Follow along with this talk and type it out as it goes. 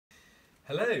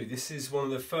Hello, this is one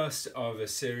of the first of a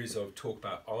series of talk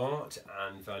about art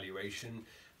and valuation.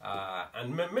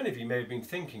 Many of you may have been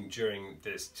thinking during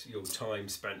this, your time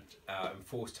spent,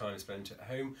 enforced time spent at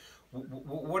home,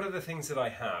 what are the things that I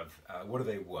have, what are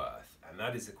they worth? And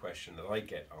that is a question that I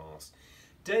get asked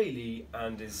daily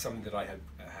and is something that I have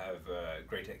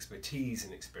great expertise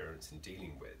and experience in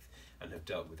dealing with and have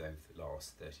dealt with over the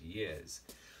last 30 years.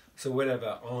 So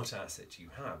whatever art asset you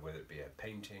have, whether it be a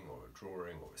painting or a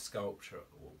drawing or a sculpture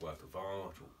or a work of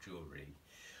art or jewellery,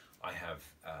 I have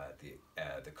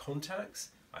the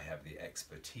contacts, I have the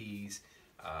expertise,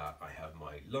 I have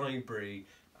my library,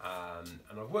 and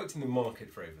I've worked in the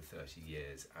market for over 30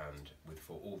 years and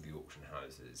for all the auction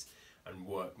houses, and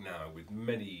work now with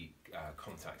many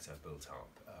contacts I've built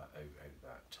up over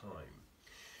that time.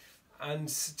 And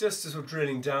just sort of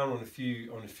drilling down on a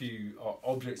few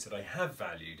objects that I have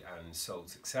valued and sold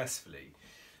successfully,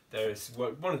 there's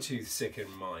one or two stick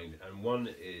in mind, and one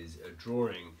is a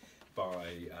drawing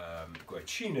by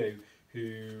Guercino,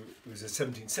 who was a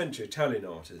 17th century Italian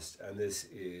artist, and this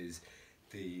is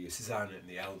the Susanna and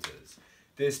the Elders.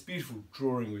 This beautiful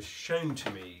drawing was shown to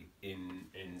me in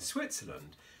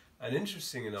Switzerland, and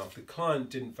interesting enough, the client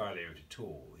didn't value it at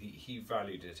all. He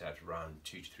valued it at around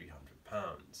 £200 to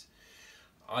 £300.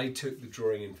 I took the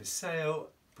drawing in for sale,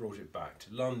 brought it back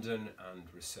to London and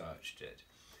researched it,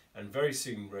 and very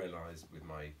soon realised with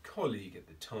my colleague at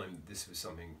the time that this was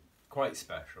something quite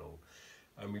special,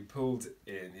 and we pulled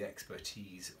in the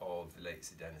expertise of the late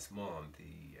Sir Dennis Mann,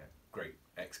 the great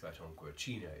expert on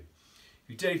Guercino,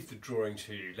 who dated the drawing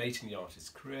to late in the artist's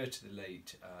career, to the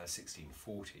late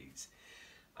 1640s.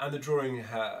 And the drawing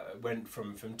went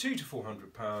from £200 to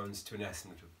 £400 to an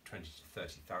estimate of 20 to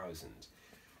 30,000.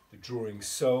 The drawing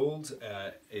sold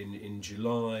in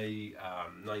July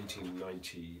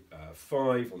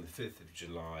 1995, on the 5th of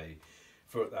July,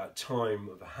 for at that time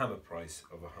of a hammer price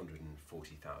of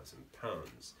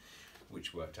 £140,000,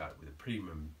 which worked out with a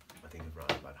premium, I think, of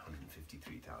around about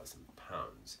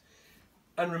 £153,000,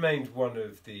 and remained one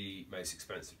of the most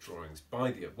expensive drawings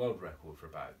by the world record for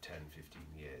about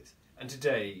 10-15 years. And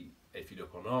today, if you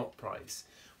look on Art Price,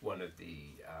 one of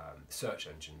the search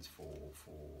engines for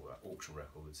auction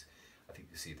records, I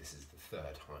think you see this is the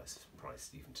third highest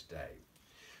price even today.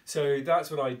 So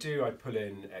that's what I do. I pull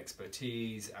in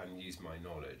expertise and use my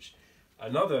knowledge.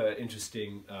 Another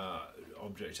interesting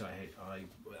object I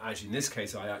actually, in this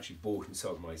case, I actually bought and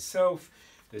sold myself.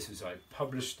 This was, I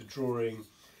published the drawing.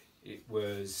 It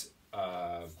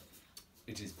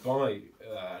is by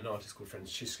an artist called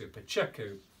Francisco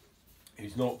Pacheco,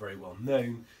 who's not very well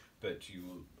known, but you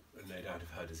will no doubt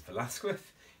have heard as Velasquez.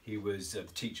 He was the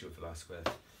teacher of Velasquez,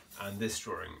 and this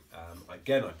drawing,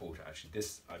 again, I bought it actually.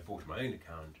 I bought my own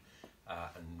account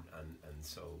and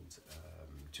sold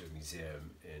to a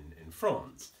museum in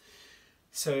France.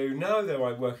 So now, though,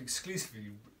 I work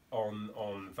exclusively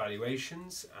on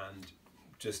valuations, and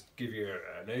just give you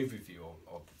an overview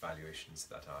of the valuations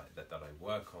that I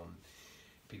work on.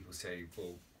 People say,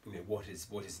 well, you know, what is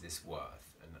this worth?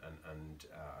 And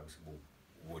I was, well,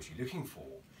 what are you looking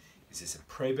for? Is this a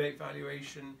probate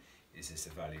valuation? Is this a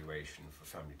valuation for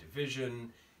family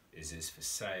division? Is this for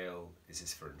sale? Is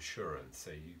this for insurance?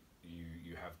 So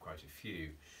you have quite a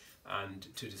few. And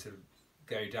to just sort of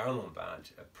go down on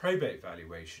that, a probate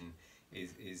valuation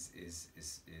is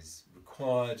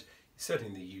required, certainly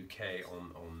in the UK,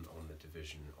 on the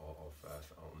division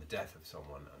on the death of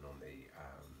someone and on the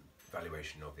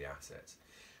valuation of the assets.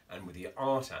 And with the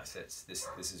art assets,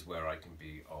 this is where I can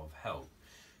be of help.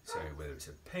 So whether it's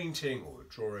a painting or a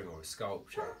drawing or a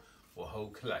sculpture or a whole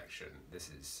collection, this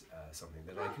is something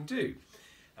that I can do.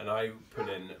 And I put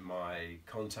in my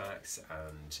contacts,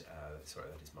 and sorry,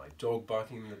 that is my dog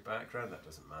barking in the background, that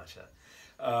doesn't matter.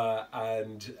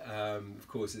 Of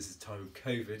course, this is the time of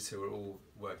COVID, so we're all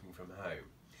working from home.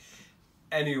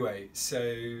 Anyway, so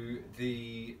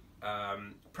the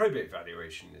probate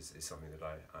valuation is something that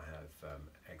I have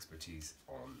expertise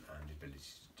on and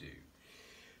ability to do.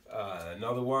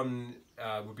 Another one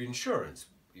would be insurance.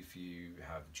 If you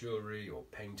have jewellery or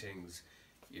paintings,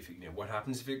 if you know what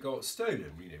happens if it got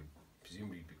stolen, you know,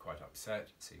 presumably you'd be quite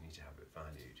upset, so you need to have it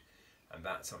valued, and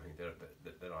that's something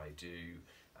that I do,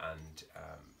 and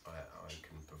I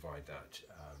can provide that,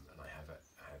 and I have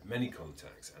many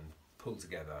contacts and pull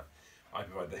together. I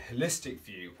provide the holistic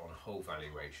view on a whole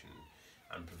valuation,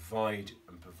 and provide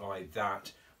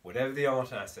that whatever the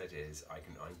art asset is, I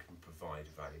can provide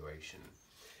a valuation.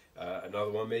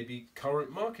 Another one may be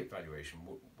current market valuation.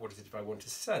 What is it if I want to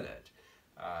sell it?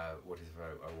 What is it if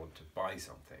I want to buy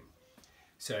something?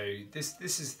 So this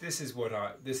is one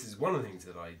of the things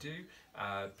that I do.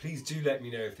 Please do let me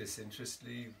know if this interests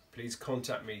you. please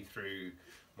contact me through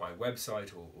my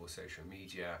website or social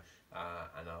media,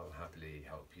 and I'll happily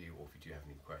help you, or if you do have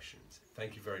any questions.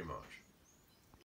 Thank you very much.